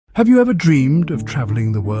Have you ever dreamed of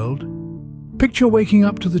traveling the world? Picture waking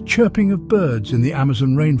up to the chirping of birds in the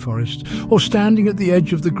Amazon rainforest, or standing at the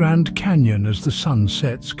edge of the Grand Canyon as the sun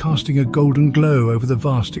sets, casting a golden glow over the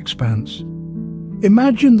vast expanse.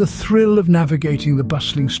 Imagine the thrill of navigating the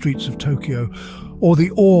bustling streets of Tokyo, or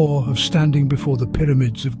the awe of standing before the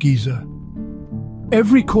pyramids of Giza.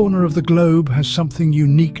 Every corner of the globe has something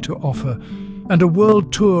unique to offer, and a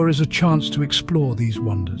world tour is a chance to explore these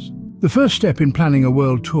wonders. The first step in planning a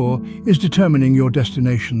world tour is determining your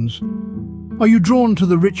destinations. Are you drawn to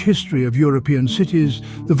the rich history of European cities,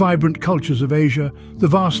 the vibrant cultures of Asia, the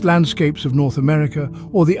vast landscapes of North America,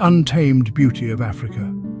 or the untamed beauty of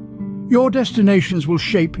Africa? Your destinations will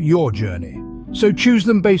shape your journey, so choose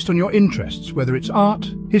them based on your interests, whether it's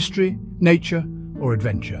art, history, nature, or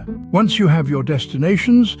adventure. Once you have your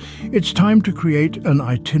destinations, it's time to create an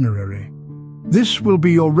itinerary. This will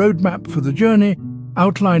be your roadmap for the journey,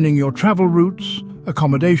 outlining your travel routes,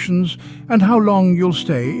 accommodations, and how long you'll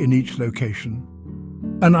stay in each location.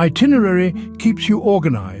 An itinerary keeps you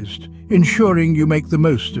organized, ensuring you make the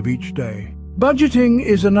most of each day. Budgeting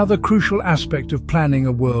is another crucial aspect of planning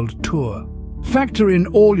a world tour. Factor in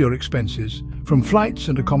all your expenses, from flights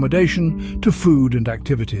and accommodation to food and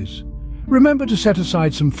activities. Remember to set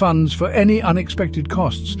aside some funds for any unexpected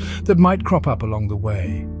costs that might crop up along the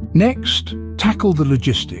way. Next, tackle the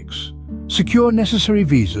logistics. Secure necessary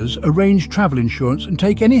visas, arrange travel insurance, and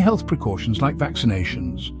take any health precautions like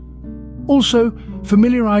vaccinations. Also,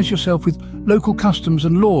 familiarize yourself with local customs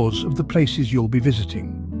and laws of the places you'll be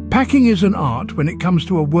visiting. Packing is an art when it comes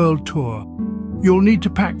to a world tour. You'll need to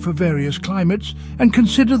pack for various climates and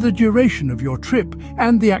consider the duration of your trip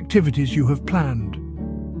and the activities you have planned.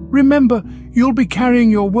 Remember, you'll be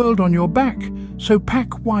carrying your world on your back, so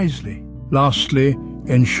pack wisely. Lastly,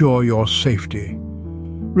 ensure your safety.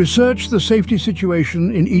 Research the safety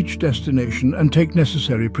situation in each destination and take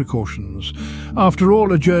necessary precautions. After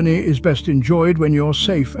all, a journey is best enjoyed when you're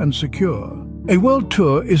safe and secure. A world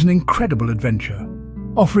tour is an incredible adventure,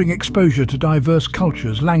 offering exposure to diverse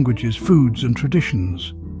cultures, languages, foods, and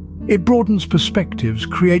traditions. It broadens perspectives,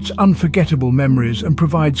 creates unforgettable memories, and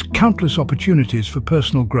provides countless opportunities for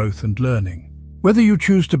personal growth and learning. Whether you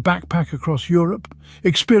choose to backpack across Europe,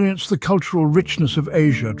 experience the cultural richness of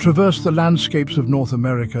Asia, traverse the landscapes of North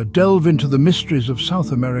America, delve into the mysteries of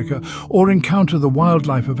South America, or encounter the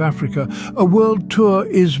wildlife of Africa, a world tour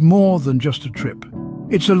is more than just a trip.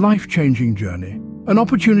 It's a life-changing journey, an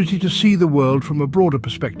opportunity to see the world from a broader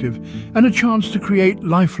perspective, and a chance to create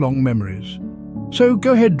lifelong memories. So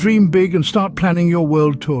go ahead, dream big and start planning your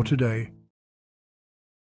world tour today.